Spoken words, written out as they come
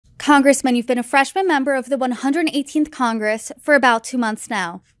Congressman, you've been a freshman member of the 118th Congress for about 2 months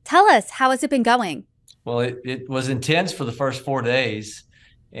now. Tell us, how has it been going? Well, it was intense for the first 4 days,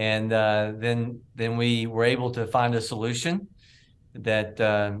 and then we were able to find a solution that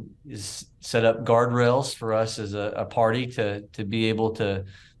is set up guardrails for us as a party to be able to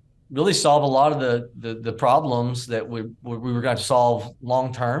really solve a lot of the problems that we were going to solve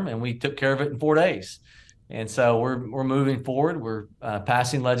long term, and we took care of it in 4 days. And so we're moving forward. We're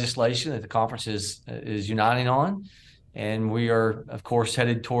passing legislation that the conference is uniting on, and we are, of course,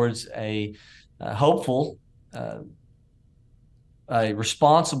 headed towards a hopeful, a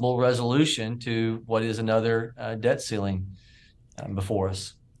responsible resolution to what is another debt ceiling before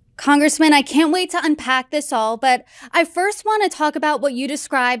us. Congressman, I can't wait to unpack this all, but I first want to talk about what you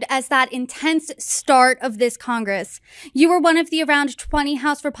described as that intense start of this Congress. You were one of the around 20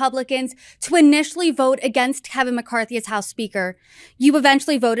 House Republicans to initially vote against Kevin McCarthy as House Speaker. You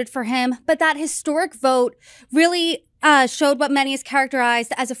eventually voted for him, but that historic vote really showed what many has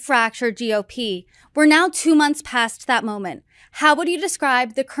characterized as a fractured GOP. We're now 2 months past that moment. How would you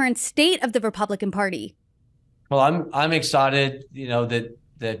describe the current state of the Republican Party? Well, I'm excited,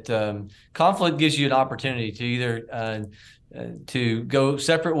 that conflict gives you an opportunity to either to go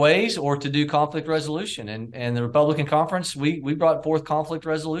separate ways or to do conflict resolution. And the Republican conference, we brought forth conflict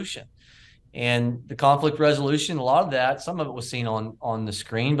resolution. And the conflict resolution, a lot of that, some of it was seen on the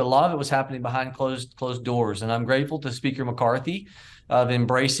screen, but a lot of it was happening behind closed doors. And I'm grateful to Speaker McCarthy of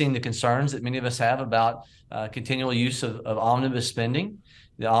embracing the concerns that many of us have about continual use of omnibus spending,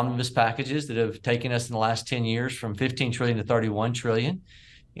 the omnibus packages that have taken us in the last 10 years from 15 trillion to 31 trillion.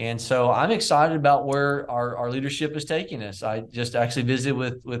 And so I'm excited about where our leadership is taking us. I just actually visited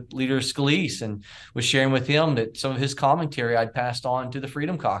with Leader Scalise and was sharing with him that some of his commentary I'd passed on to the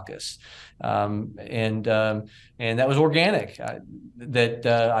Freedom Caucus. And that was organic.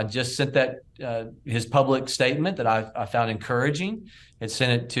 I just sent that his public statement that I found encouraging, and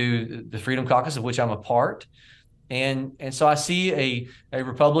sent it to the Freedom Caucus, of which I'm a part. And so I see a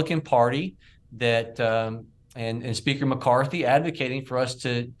Republican Party that and Speaker McCarthy advocating for us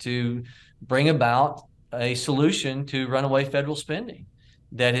to bring about a solution to runaway federal spending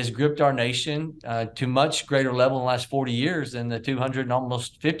that has gripped our nation to much greater level in the last 40 years than the 200 and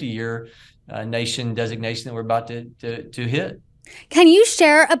almost 50-year nation designation that we're about to hit. Can you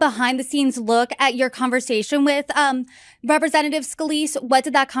share a behind-the-scenes look at your conversation with Representative Scalise? What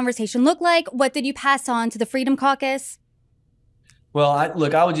did that conversation look like? What did you pass on to the Freedom Caucus? Well, I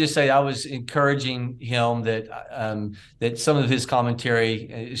would just say I was encouraging him that some of his commentary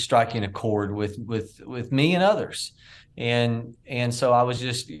is striking a chord with me and others, and so I was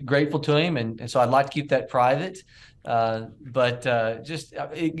just grateful to him, and so I'd like to keep that private, but just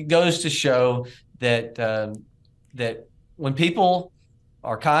it goes to show that that when people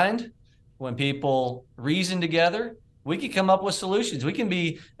are kind, when people reason together, we can come up with solutions. We can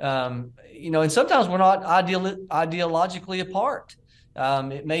be, and sometimes we're not ideologically apart.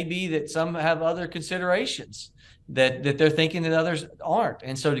 It may be that some have other considerations that they're thinking that others aren't.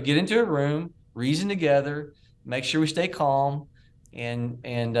 And so to get into a room, reason together, make sure we stay calm.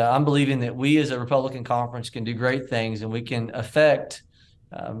 And I'm believing that we as a Republican conference can do great things, and we can affect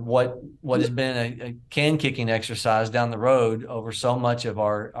what has been a can kicking exercise down the road over so much of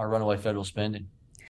our runaway federal spending.